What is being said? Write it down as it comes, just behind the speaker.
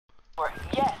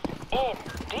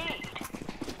Indeed.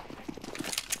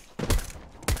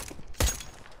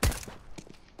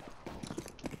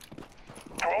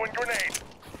 Throwing grenade.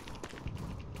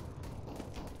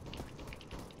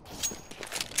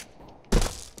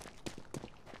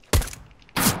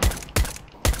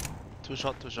 Two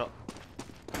shot.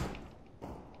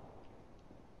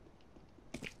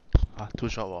 啊，two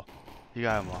shot 喎，依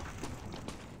家有冇啊？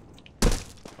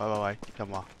喂，有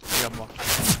冇啊？有冇啊？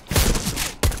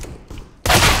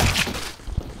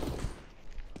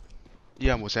依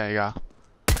家有冇聲依家？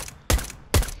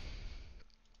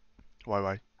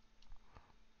喂，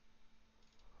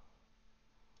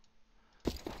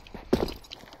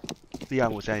依家有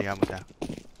冇聲？依家有冇聲？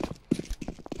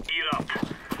 Eat up.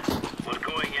 We're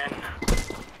going in.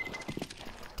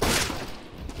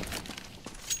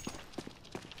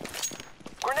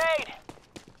 Grenade!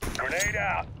 Grenade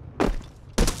out.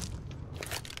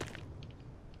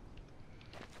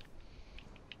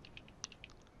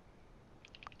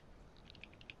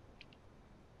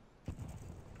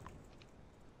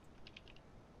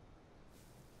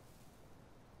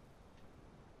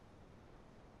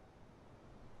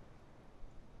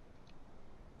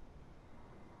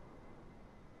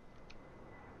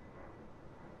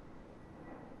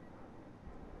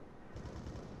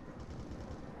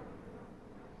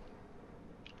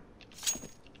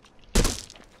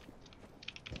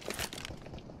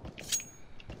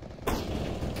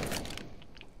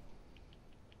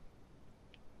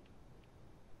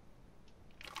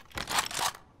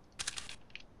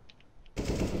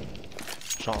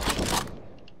 shot。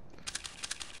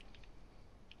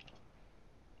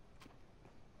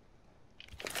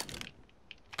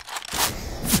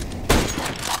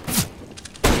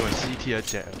以為 CT 一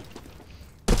隻。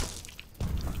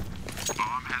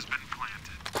 Bomb has been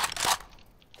planted.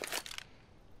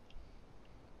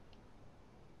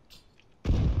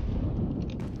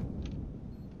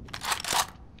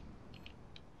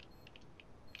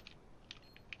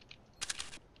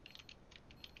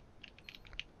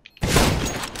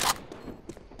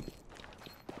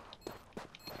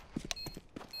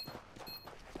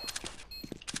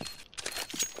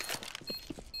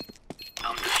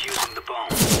 I'm defusing the bomb.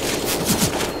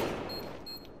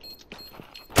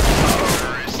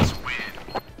 Terrorists win.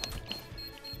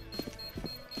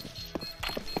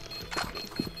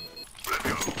 Let's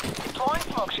go. Deploying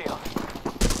smoke shield.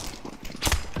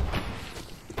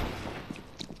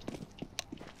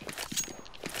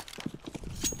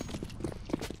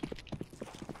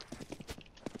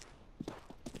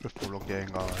佢附錄嘅應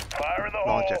該 Fire in the 攞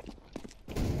hole. 隻。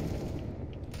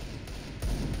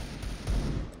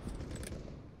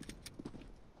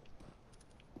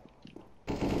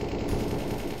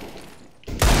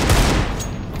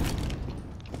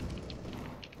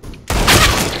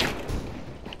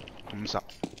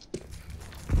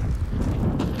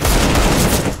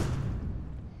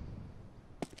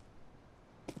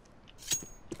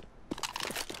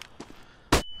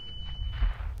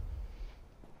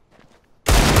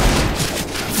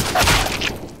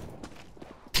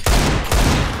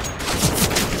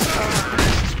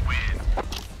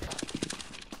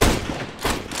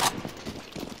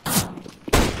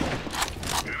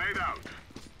 out.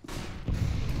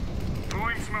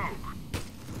 Throwing smoke.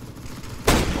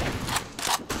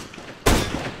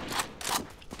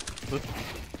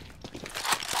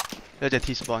 一隻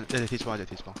T spawn， 一隻 T spawn， 一隻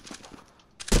T spawn。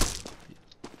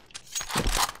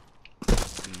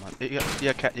唔係，依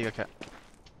個 cat， 依個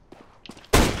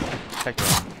cat。cat 咗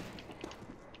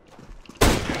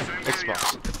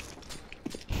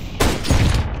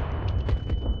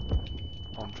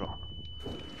Xbox。bomb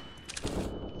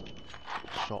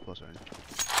drop。shot 喎上。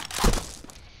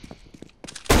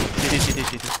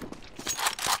CT。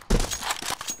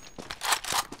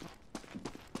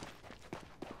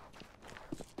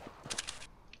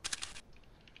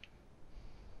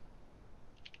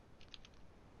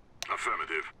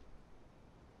 Affirmative.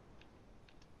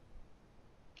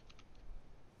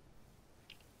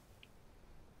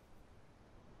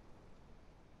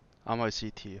 啱去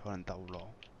CT 可能鬥浪。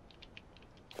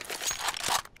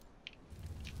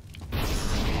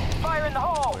 Fire in the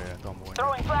hole! 會啊，當冇人。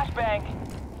 Throwing flashbang.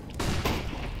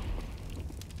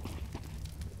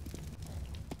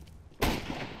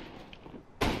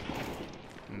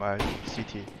 唔係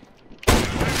CT。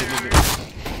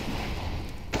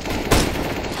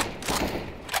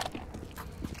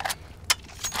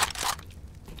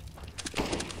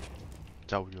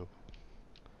 走咗，入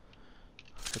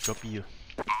咗 B 啊！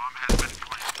 Bomb has been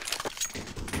planted.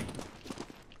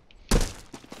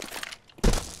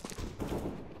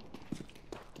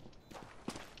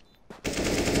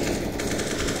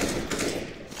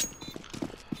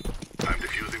 I'm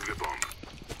defusing the bomb.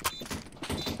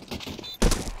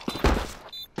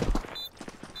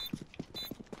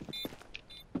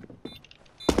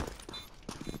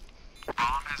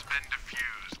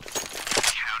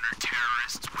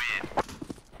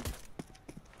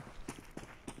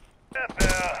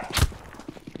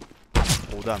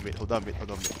 多人滅，好多人滅，好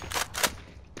多人滅。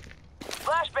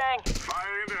Flashbang!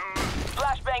 Fire in the hole.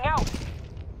 Flashbang out!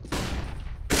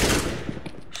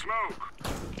 Smoke.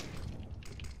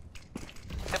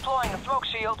 Deploying the smoke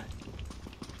shield.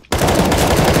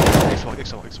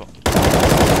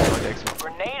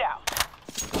 X1。Grenade out.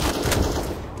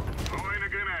 Throwing a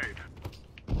grenade.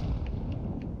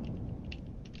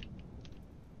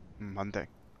 唔肯定。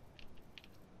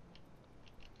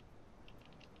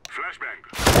 Flashbang.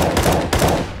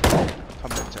 冚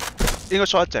兩隻，應該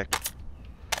shot 一隻。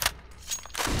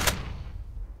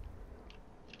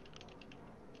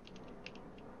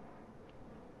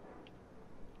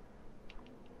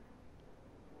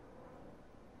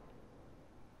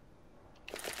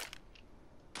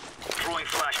Throwing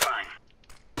flashbang.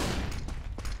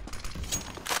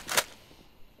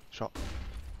 shot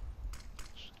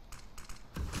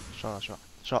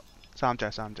三隻。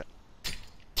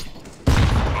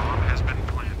 Bomb has been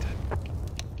planted.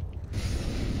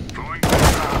 Throwing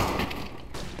flashbang.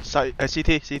 細CT。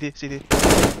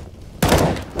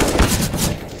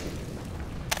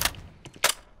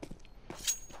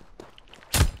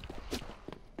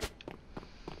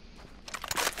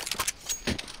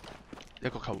一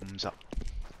個球50。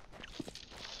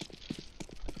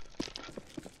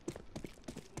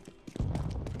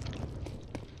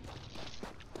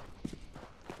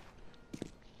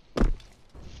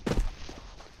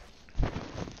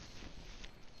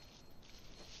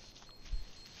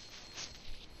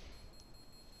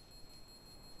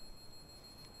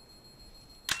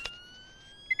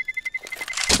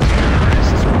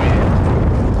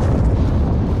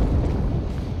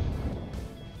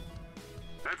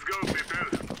 Let's go, people.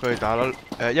 佢哋打咗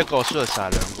一個 suicide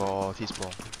兩個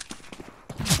T-spawn，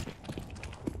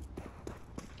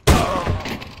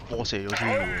 我射咗先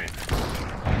喎。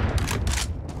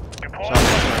 Deploying. 三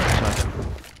隻。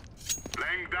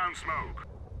 Laying down smoke.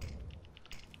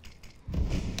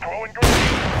 Throwing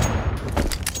grenade.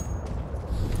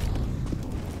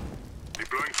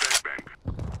 Deploying flashbang.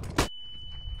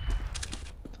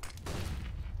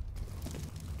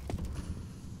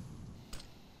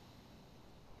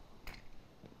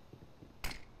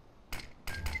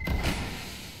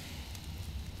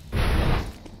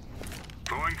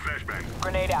 Throwing flashbang.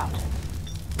 Grenade out.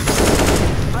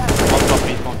 放左邊。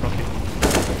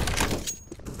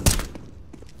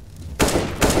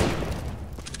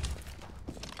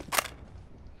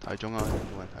 睇中啊，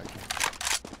冇人睇中。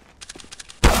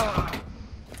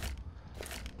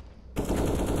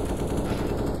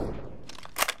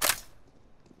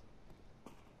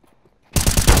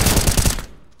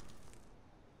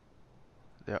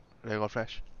你有個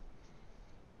flash。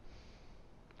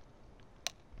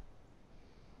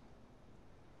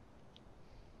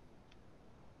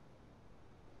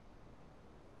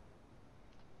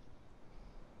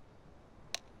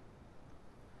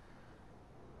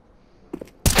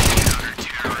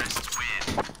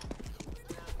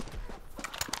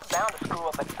 Bound to screw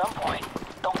up at some point.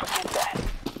 Don't forget that.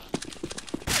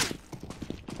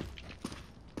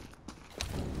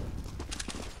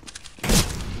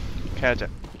 卡一隻，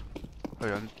去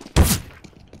緊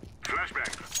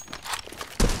Flashbang.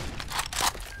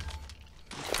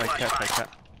 睇 cat。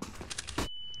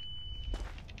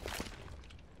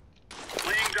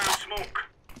 Laying down smoke.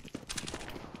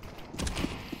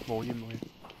 冇煙。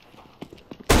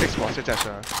Xbox 一隻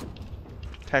上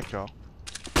tag 咗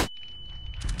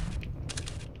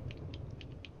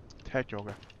嘅，喺度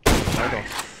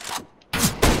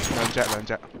兩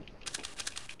隻。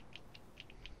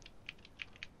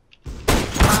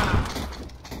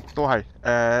都係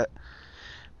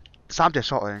三隻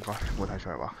shot 啊，應該冇睇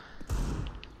錯話。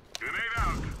 Grenade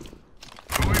out.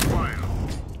 Throwing fire.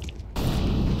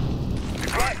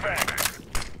 Flashbang.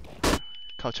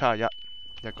 扣71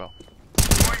一個，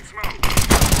 Throwing smoke.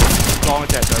 裝一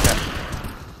隻，仲有一隻。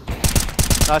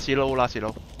拉屎撈。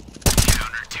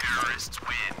 Counter-terrorists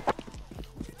win.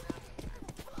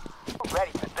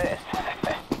 Ready for this.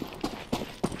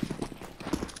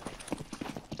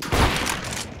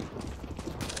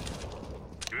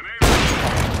 Grenade out.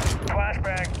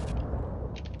 Flashbang.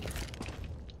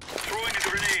 Throwing a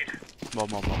grenade. 冇。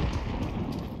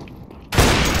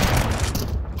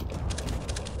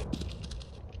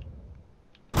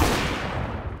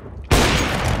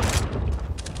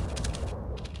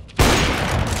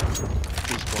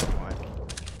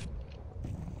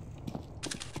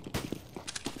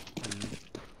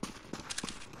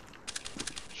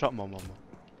 shot 冇。入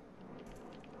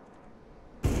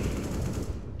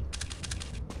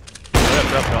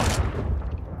咗。 Throwing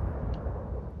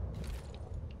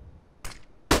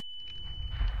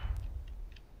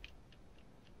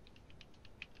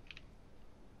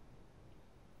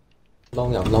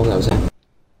有聲，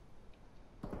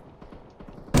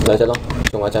兩隻咯，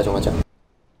仲有一隻。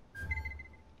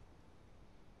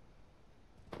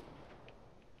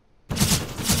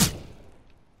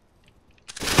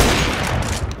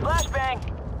 Flashbang.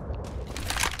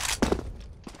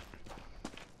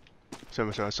 上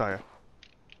咪上得西啊！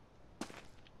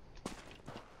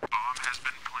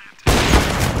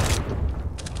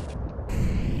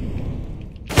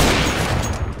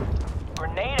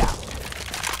 Grenade out.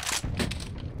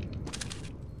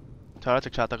 拆啦，直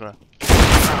插得噶啦，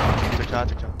直插。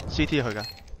CT 去㗎。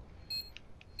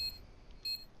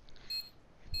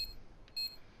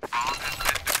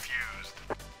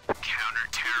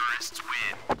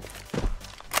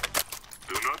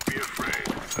 Do not be afraid.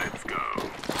 Let's go.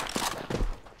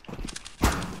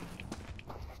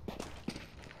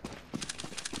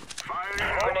 Firing.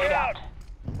 Grenade out.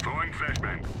 Throwing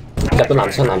flashbang. 入到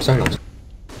男生。 Grenade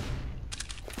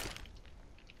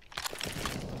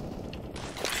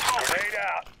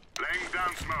out. Laying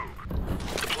down smoke.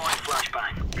 Deploying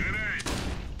flashbang. Grenade.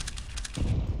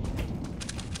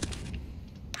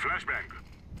 Flashbang.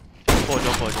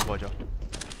 過咗。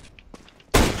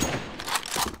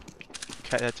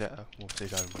cat 一隻啊！哇，死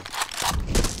晒咁多。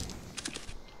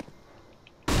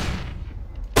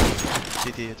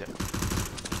CT 一隻。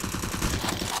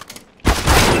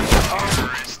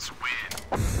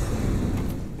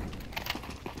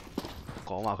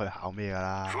講話佢考咩㗎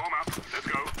啦？ Form up. Let's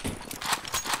go.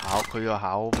 佢要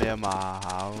考咩啊嘛？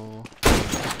考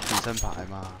健身牌啊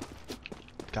嘛，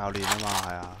教練啊嘛，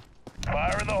係啊。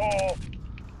 Fire in the hole.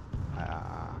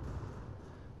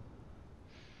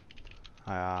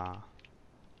 係啊。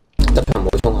 入場冇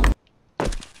衝啊！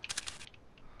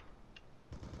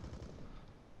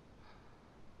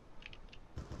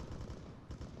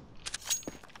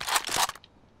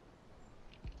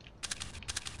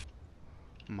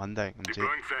唔肯定，唔知。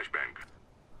 Deploying flashbang.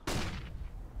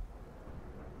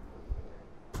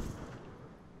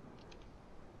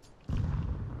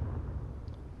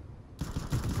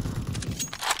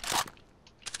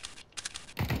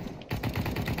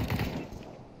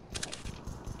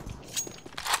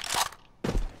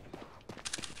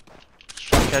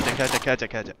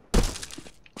 catch 隻。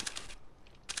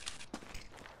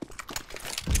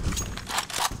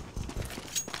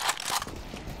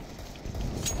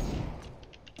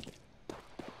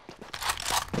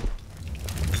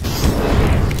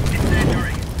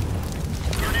 Incendiary.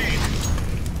 Grenade.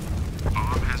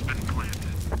 Bomb has been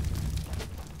planted.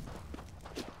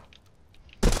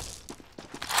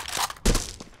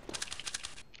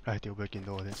 唉，屌佢見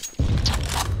到我添。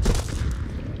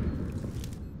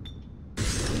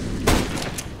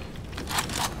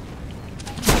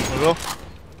 係咯。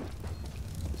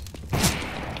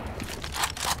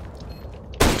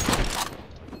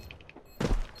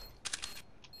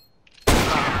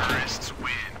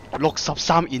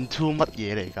63 into 乜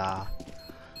嘢嚟㗎？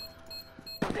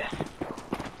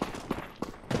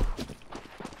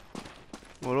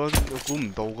我估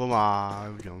唔到㗎嘛，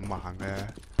樣慢嘅。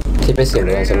TP 少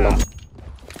兩成咯。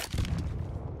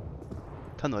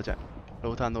吞我隻，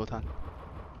老吞。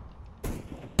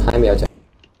喺面有隻。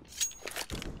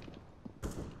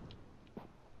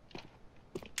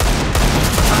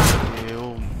 屌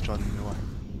唔盡嘅喂，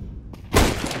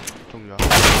中咗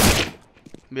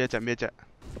咩隻？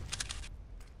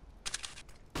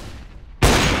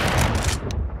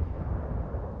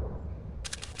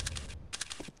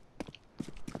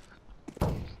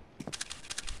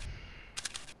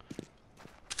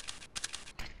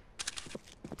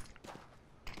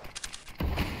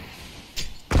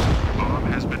 Bomb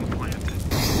has been planted.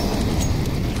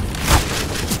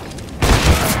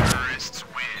 Terrorists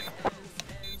win.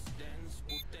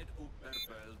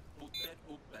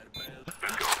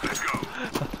 Let's go.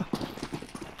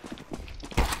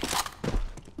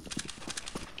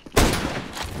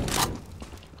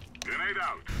 Grenade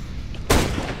out.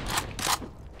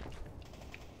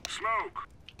 Smoke.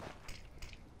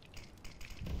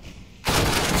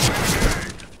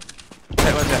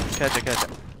 catch 隻，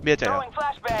咩隻啊？ Throwing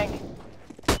flashbang.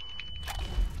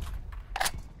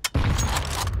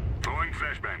 Throwing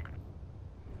flashbang.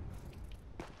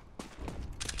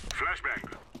 Flashbang.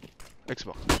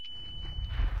 Xbox。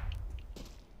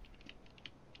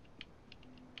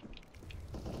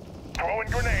 Throwing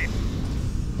grenade.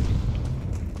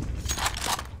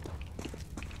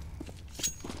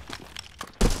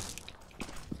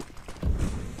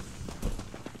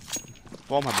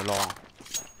 光係咪浪？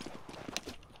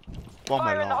光係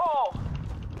Fire in the 浪。 hole.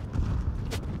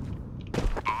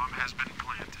 Bomb has been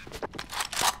planted.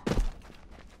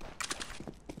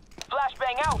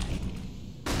 Flashbang out.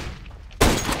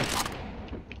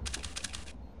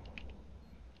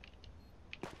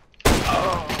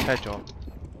 踢咗。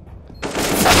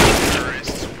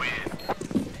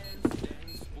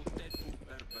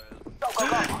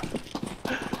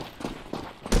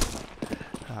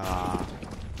啊！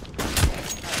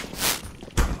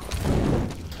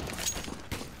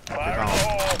俾翻我，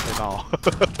俾翻我。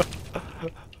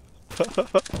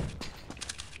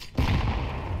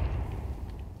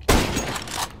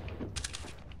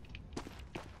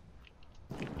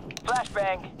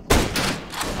Flashbang.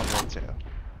 啱兩隻啊！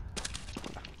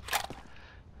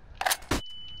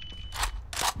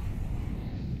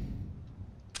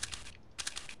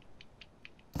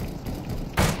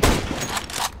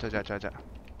再隻，再隻，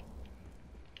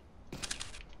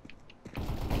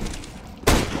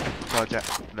再隻，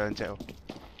兩隻喎，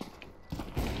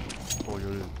過咗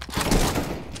啦。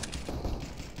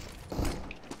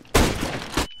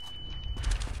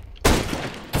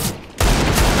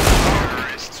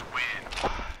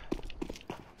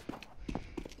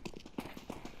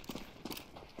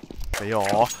俾我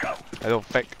喺度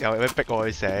逼，有咩逼我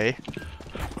去死？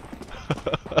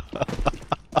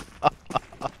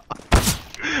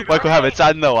喂，佢係咪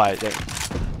真啊？喂，亦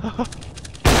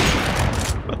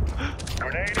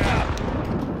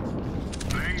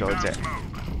仲有一隻，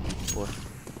喂，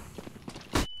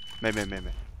未，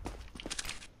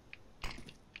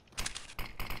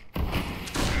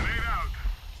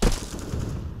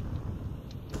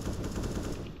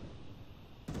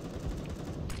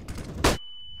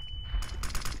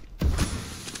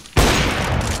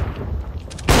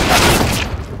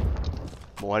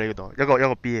冇喺呢度，一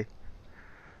個 B，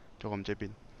 仲有個唔知邊。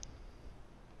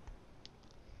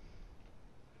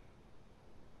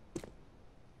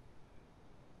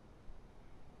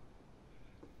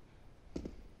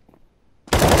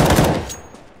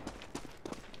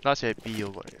嗰次係 B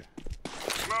嗰個嚟嘅。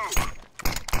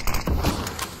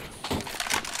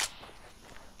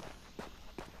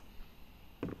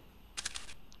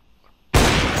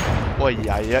喂，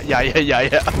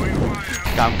曳啊！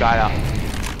尷尬啦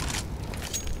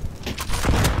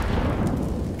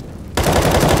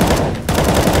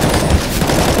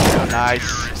！Nice，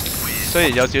 雖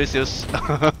然有少少，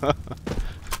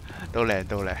都靚。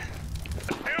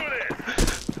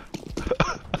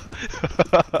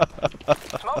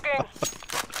Smoking.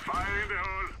 Fire in the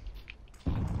hole.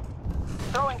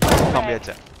 Throwing 後面 flashbang. 一隻，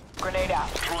 Grenade out.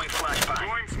 Throwing flashbang.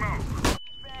 Throwing smoke.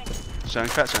 上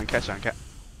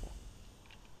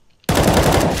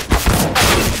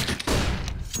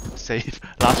cut。Save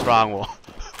last round 喎。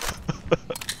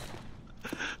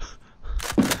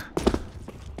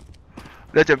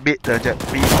兩隻 mid， 兩隻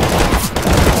B。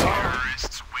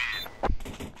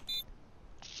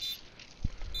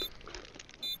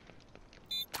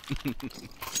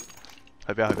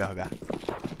去邊啊？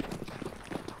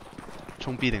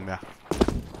衝 B 定咩啊？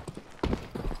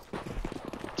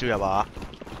招入啊！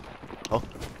好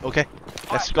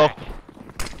 ，OK，let's go。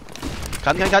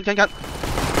近。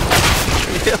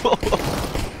我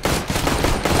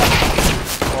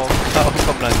靠，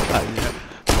咁撚近嘅。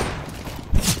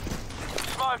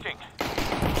Smoking.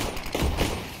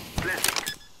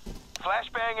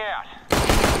 Flashbang out.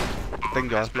 叮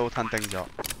咗 ，low 吞叮咗。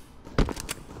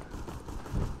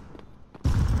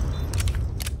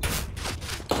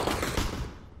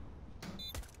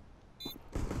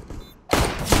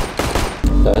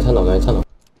兩層樓。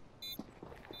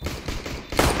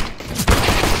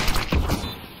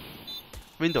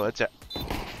Window 一隻。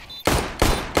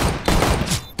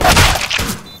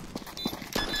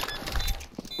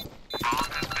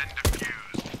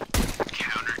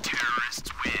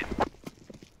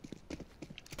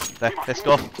嚟 ，let's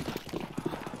go，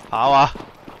 跑啊！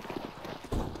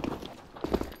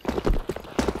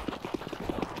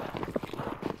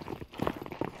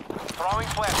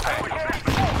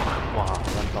哇，好撚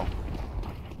凍！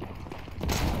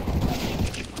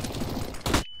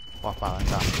哇，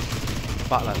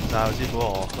白能炸，師傅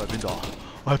我喺邊度啊？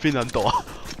我喺邊撚度啊？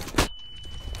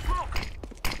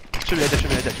出邊一隻。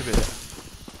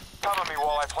Cover me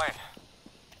while I plant.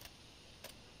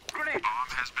 Grenade.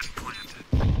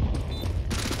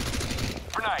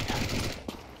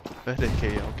 俾你企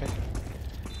啊 ，OK。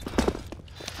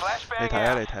你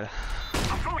睇啦。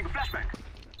I'm throwing a flashbang.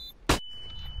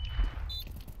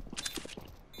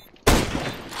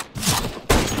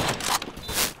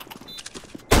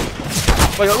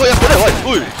 喂，入嚟，喂！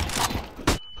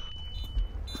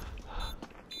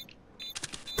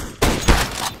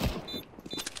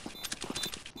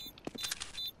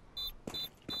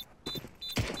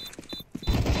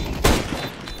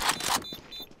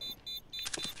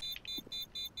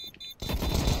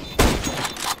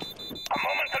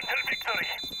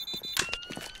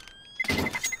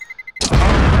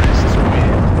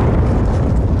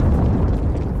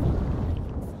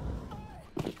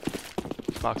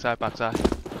白晒白晒。 I'm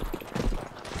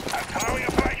throwing a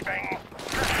flashbang.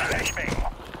 Flashbang.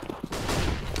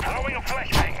 Throwing a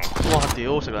flashbang. 哇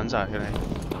屌食撚晒嘅你。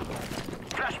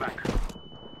 Flashbang.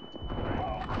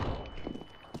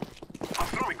 I'm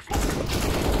throwing smoke.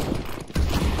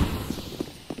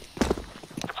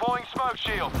 Deploying smoke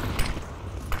shield.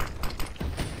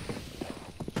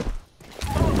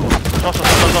 捉！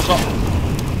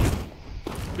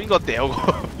邊個掉個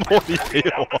玻璃俾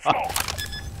我啊？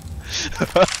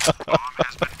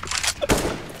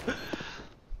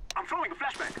 I'm throwing a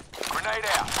flashbang. Grenade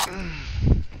out.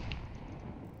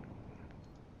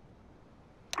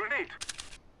 Grenade.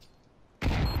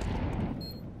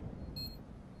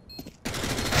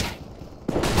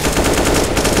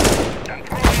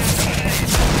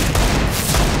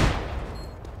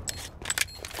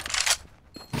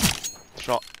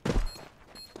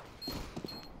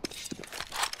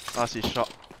 shot。Last shot。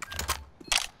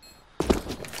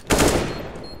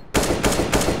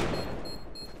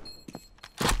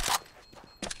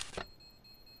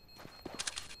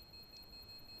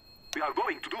 We are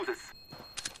going to do this.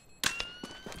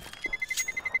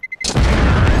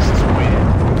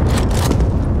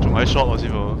 仲喺 shot 喎，師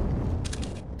傅。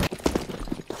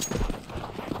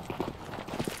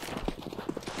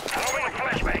 Throwing a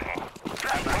flashbang.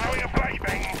 Throwing a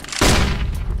flashbang.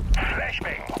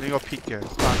 Flashbang. 呢個 pit 嘅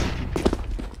，3CT pit。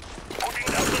 Putting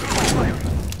down the fire.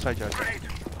 西仔。 Grenade.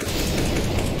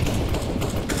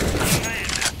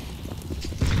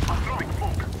 I'm throwing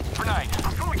smoke. Grenade.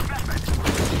 I'm throwing flashbang.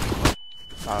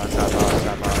 炸！睇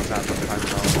唔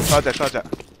到。多隻。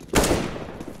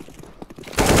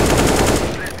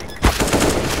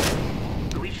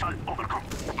 We shall overcome.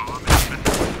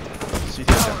 CT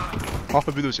隻。嚇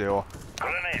去邊度射我？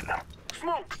 Grenade.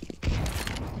 Smoke.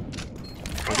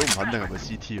 我都唔肯定係咪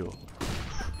CT 喎。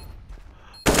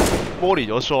玻璃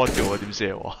咗 shot 嘅喎，點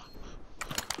射我？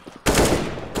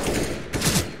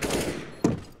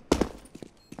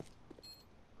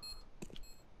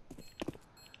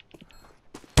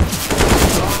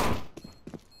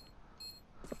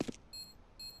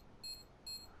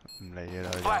 唔理嘅啦，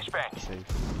 Flashbang. safe。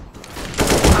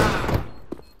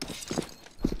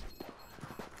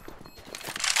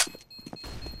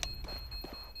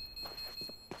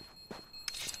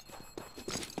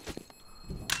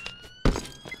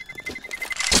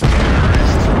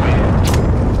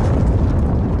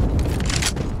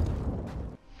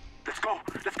 Let's go.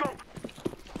 Let's go.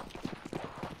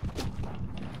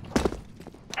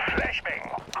 Flashbang.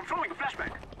 I'm throwing a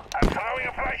flashbang. I'm throwing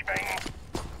a flashbang.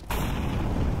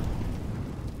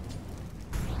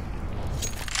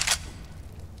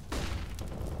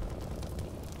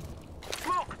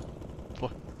 Smoke. 喂，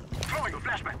 Throwing a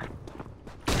flashbang.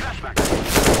 Flashbang.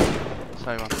 西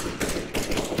灣。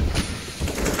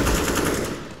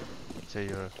死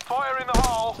咗啦！ Fire in the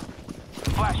hole.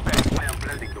 Flashbang. I am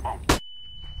planting the bomb.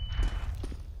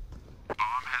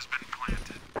 Bomb has been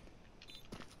planted.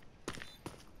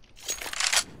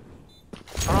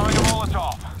 Throwing a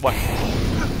Molotov. 喂，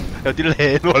有啲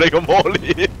靚喎你個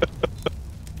Molly。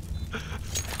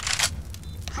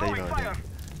死 Throwing 啦 fire.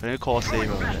 你！佢啲 call save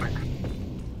喎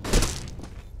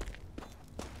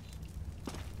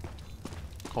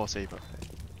call save 啊！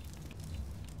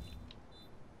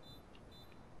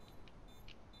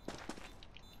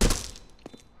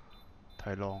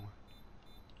太 long。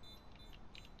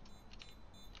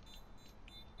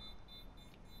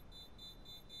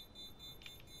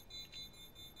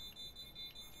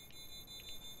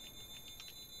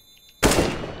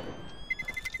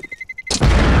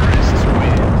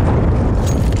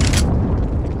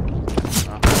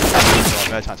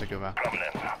 咩橙色叫咩啊？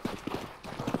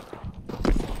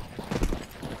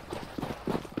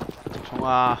直衝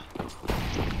啊！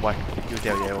喂，要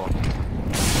掉嘢喎！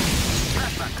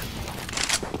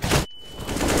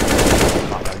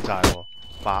白撚晒喎，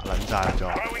白撚晒咗。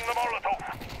 Throwing the Molotov.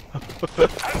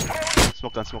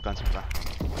 smoke 緊。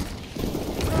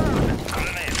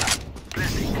 Grenade.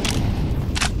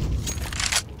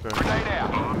 Grenade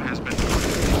out. Bomb has been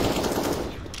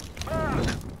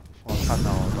我親啊我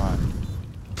都係。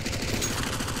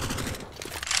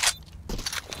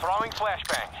 Throwing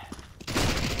flashbang.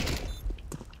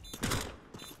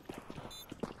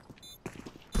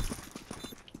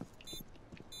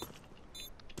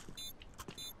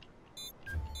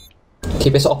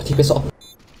 Keep it up. throwing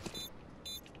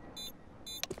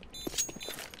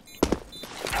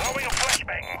a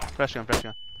flashbang. flash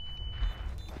緊。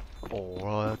我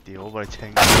咯，屌俾你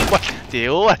清！喂，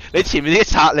屌喂，你前面啲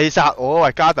殺你殺我喂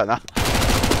，Garden 啊！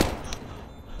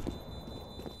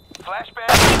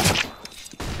 Flashbang.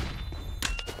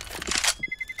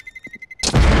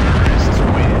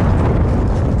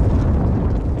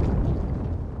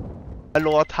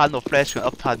 攞一攤個 flash 佢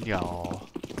up 吞㗎我。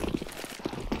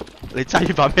你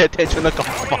揸把咩聽出得咁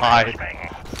快？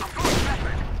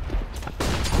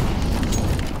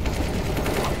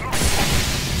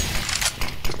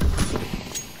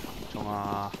中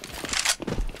啊！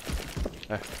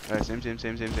閃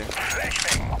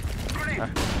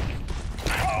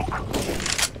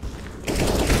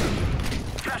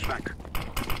！Flashback.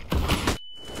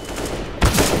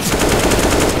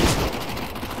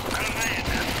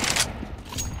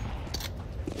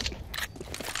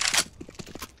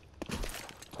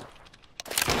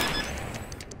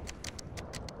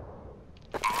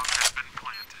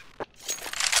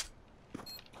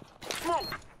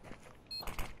 Smoke.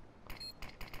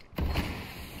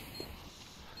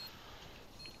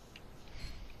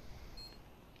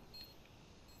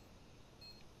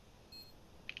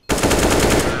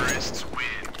 Terrorists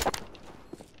win.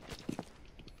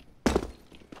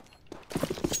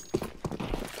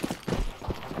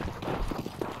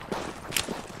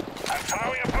 I'm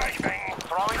throwing a flashbang.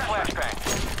 Throwing flashbang.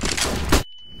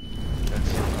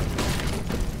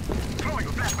 Throwing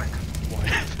a flashback.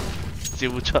 照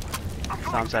出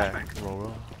三隻路咯，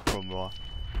路唔路啊？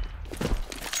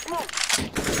 Smoke.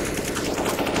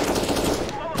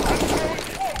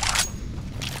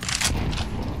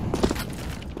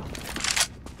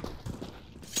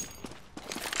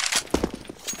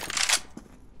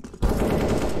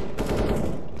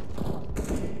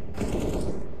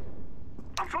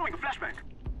 I'm throwing a flashback.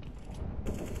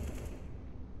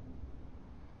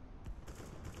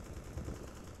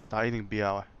 打 A 定 B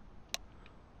啊喂？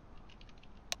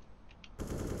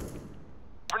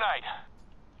 Grenade.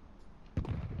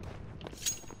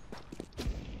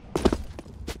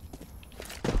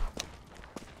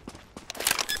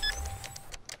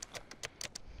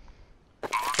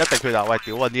 一定佢話喂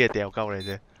屌揾啲嘢掉鳩你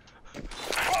啫，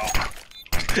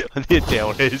揾啲嘢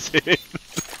掉你先。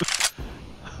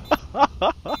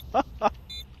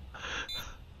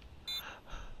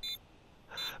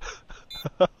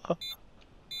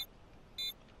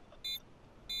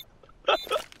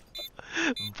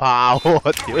唔怕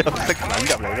喎，屌又識撚入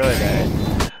嚟咯佢哋。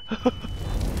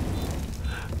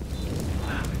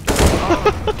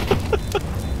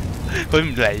佢唔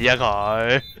理啊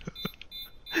佢，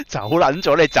走撚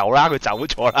咗你走啦，佢走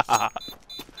咗啦，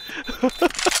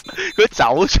佢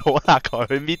走咗啦佢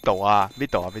middle啊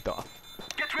middle啊middle啊。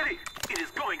Get ready. It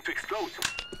is going to explode.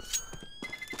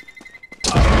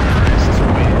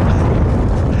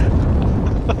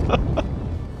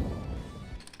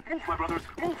 Move, my brothers,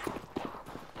 move.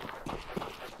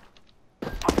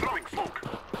 I'm throwing smoke.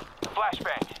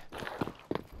 Flashbang.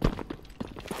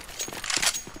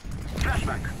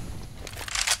 Flashback.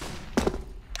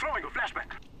 Throwing a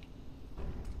flashback.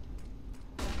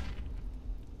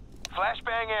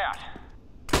 Flashbang out.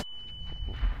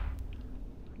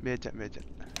 咩隻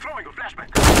Throwing a flashback.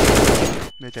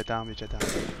 咩隻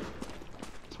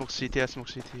down。Smoke CT 啊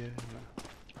 ，smoke CT 啊。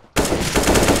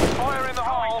Fire in the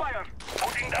hole. Fire.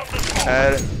 Putting down the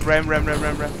smoke.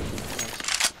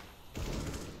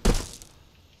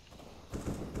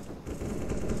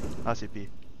 Ram。RCB。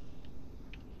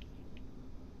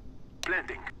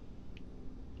 Planting.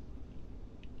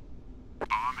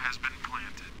 Bomb has been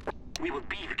planted. We will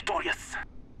be victorious.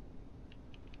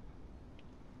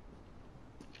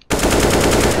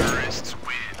 Terrorists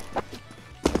win.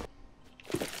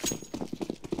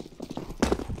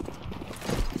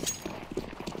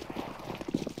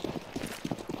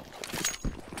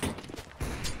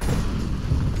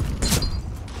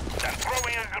 I'm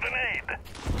throwing a grenade.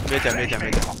 咩隻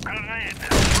Grenade.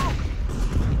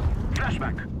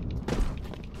 Flashback.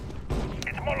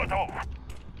 It's Molotov.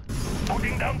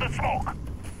 Putting down the smoke.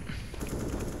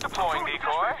 Deploying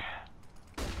decoy.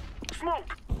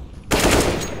 Smoke.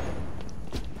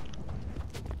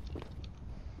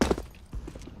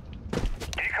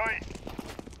 Decoy.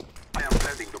 I am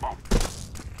planting the bomb.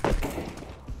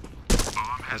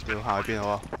 Bomb has 屌 been 行去邊好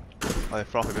啊？我哋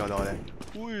flock 去邊度我哋？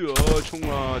哎呀，衝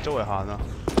啊！周圍行啊！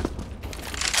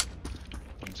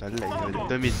唔使理佢哋，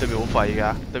對面好廢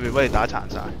㗎，對面幫你打殘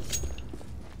晒。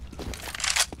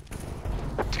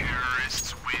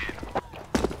terrorists win.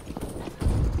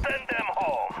 Send them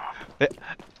home.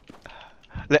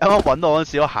 你啱啱揾我嗰陣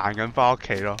時，我行緊翻屋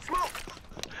企咯，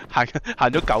行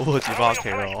咗9個字翻屋企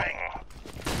咯。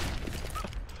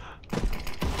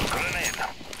 Grenade.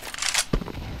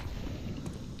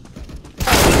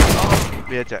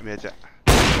 咩隻？20血。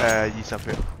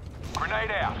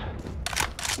 Grenade out.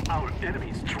 Our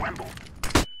enemies tremble.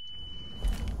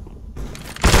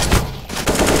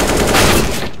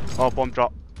 哦 bomb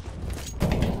drop。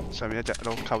上面一隻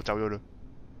都扣走咗啦。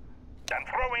I'm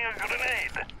throwing a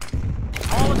grenade.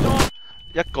 Molotov.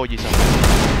 一個20，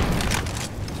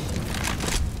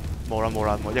冇啦冇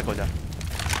啦，冇一個咋。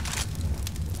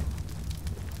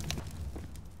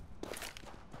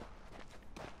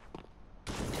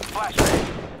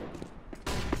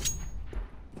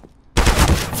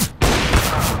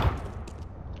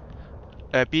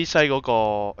B 西嗰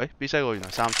個，B 西嗰個原來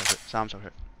30血，30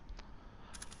血。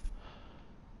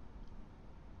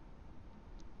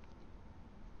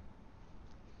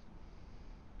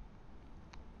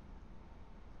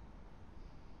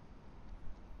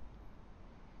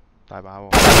大把喎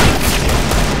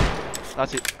，last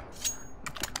 30血。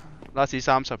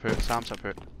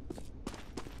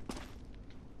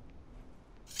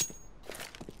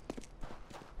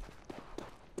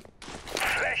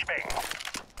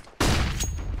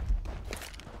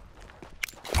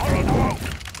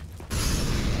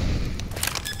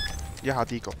一下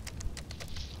D 局。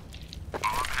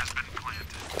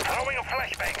Throwing a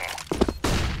flashbang.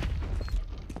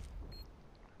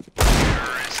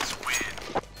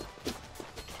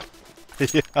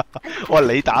 我話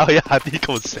你打佢一下 D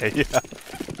局死啊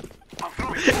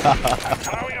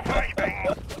！Throwing a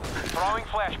flashbang. Throwing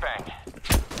flashbang.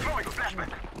 Throwing a flashbang.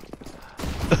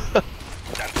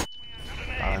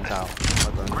 打撚罩，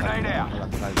我等 Grenade out. 我撚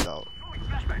低就。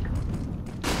 Flashbang.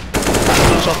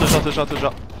 Two shot，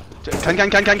近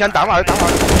打埋佢。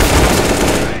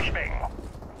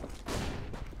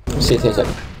CT 食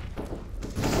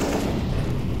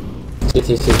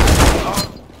CT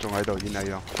仲喺度演係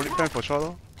樣 ，flip back for shot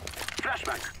咯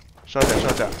Flashbang. ，shot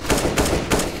隻。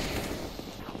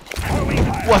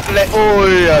哇叻，哎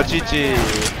呀 GG，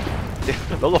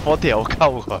 攞個火條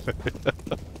溝佢，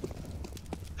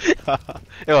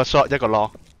一個 shot 一個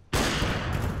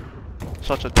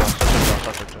long，shot 出咗。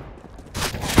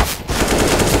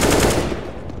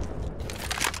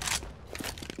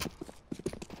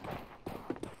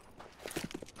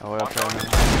我有 friend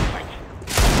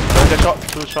兩隻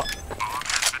shot，two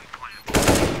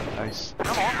shot。Nice.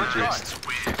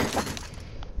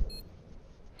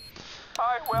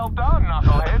 Hey, well done,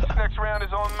 knuckleheads. Next round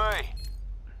is on me.